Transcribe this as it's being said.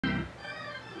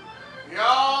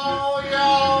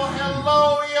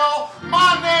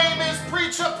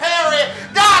Preacher Perry.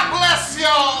 God bless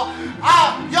y'all.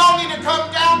 Y'all need to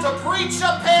come down to Preacher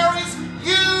Perry's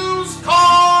used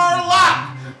car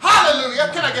lot. Hallelujah.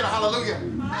 Can I get a hallelujah?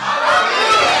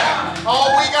 Hallelujah.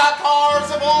 Oh, we got cars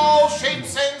of all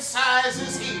shapes and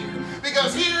sizes here.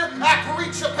 Because here at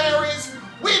Preacher Perry's,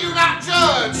 we do not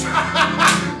judge.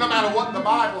 No matter what the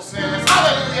Bible says.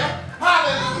 Hallelujah.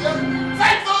 Hallelujah.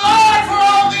 Thank the Lord for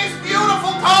all these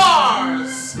beautiful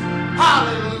cars.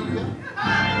 Hallelujah.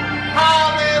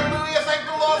 Hallelujah. Thank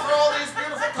the Lord for all these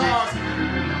beautiful cars.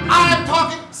 I'm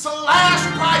talking slash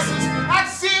prices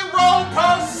at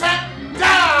 0%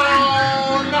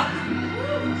 down.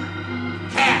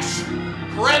 Cash,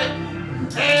 credit,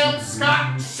 damn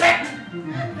Scott check.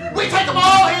 We take them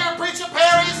all here at Preacher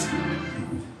Perry's.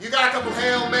 You got a couple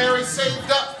Hail Marys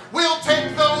saved up. We'll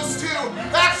take those too.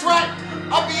 That's right.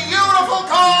 A beautiful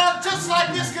car just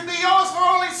like this can be yours for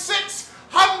only $600.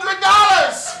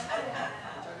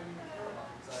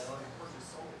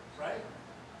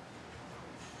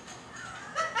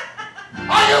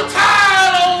 Are you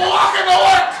tired of walking to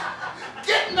work?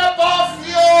 Getting up off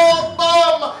your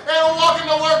bum and walking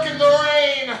to work in the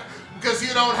rain? Because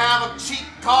you don't have a cheap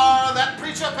car that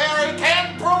Preacher Perry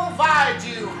can provide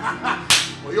you.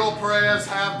 Well, your prayers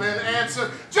have been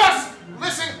answered. Just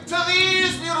listen to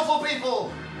these beautiful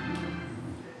people.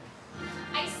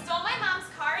 I stole my mom's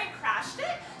car and crashed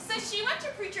it, so she went to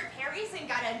Preacher Perry's and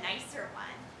got a nicer one.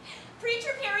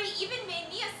 Preacher Perry even made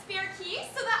me a spare key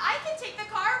so that I can take the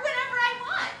car whenever I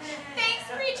want. Thanks,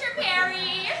 Preacher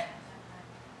Perry.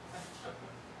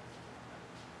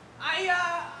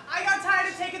 I got tired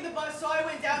of taking the bus, so I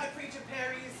went down to Preacher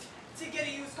Perry's to get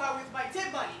a used car with my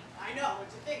tip money. I know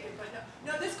what you're thinking, but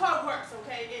no, this car works,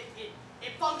 okay?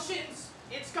 It functions,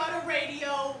 it's got a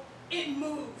radio, it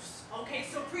moves, okay?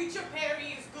 So Preacher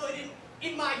Perry is good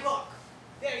in my book.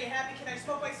 There, you happy? Can I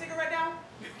smoke my cigarette now?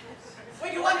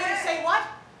 Wait, you want me to say what?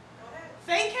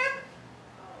 Thank him?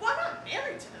 Well, I'm not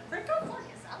married to them. They're good for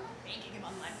you, so I'm not thanking him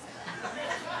unless...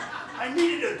 I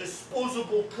needed a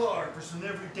disposable car for some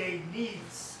everyday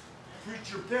needs.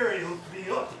 Preacher Perry hooked me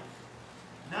up.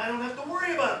 Now I don't have to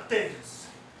worry about things.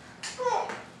 Oh!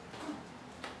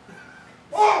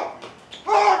 Oh!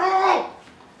 Oh!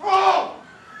 Oh!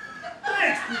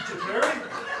 Thanks, Preacher Perry.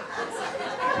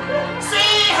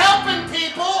 See, helping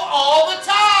people all the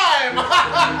time.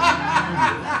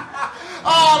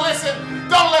 Oh, listen,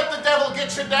 don't let the devil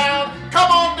get you down.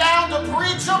 Come on down to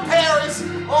Preacher Perry's.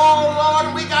 Oh,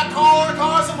 Lord, we got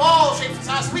cars of all shapes and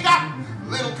sizes. We got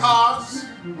little cars.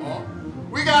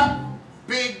 We got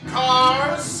big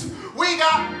cars. We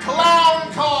got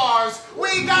clown cars.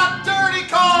 We got dirty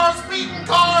cars, beaten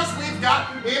cars. We've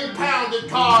got impounded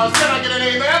cars. Can I get an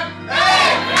amen?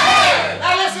 Amen!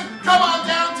 Now listen, come on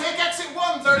down, take exit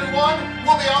 131.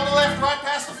 We'll be on the left right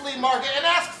past the flea market and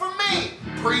ask for me,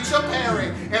 Preacher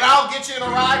Perry. And I'll get you in a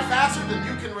ride faster than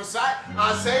you can recite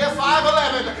Isaiah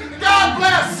 5:11. God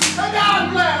bless!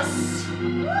 God bless!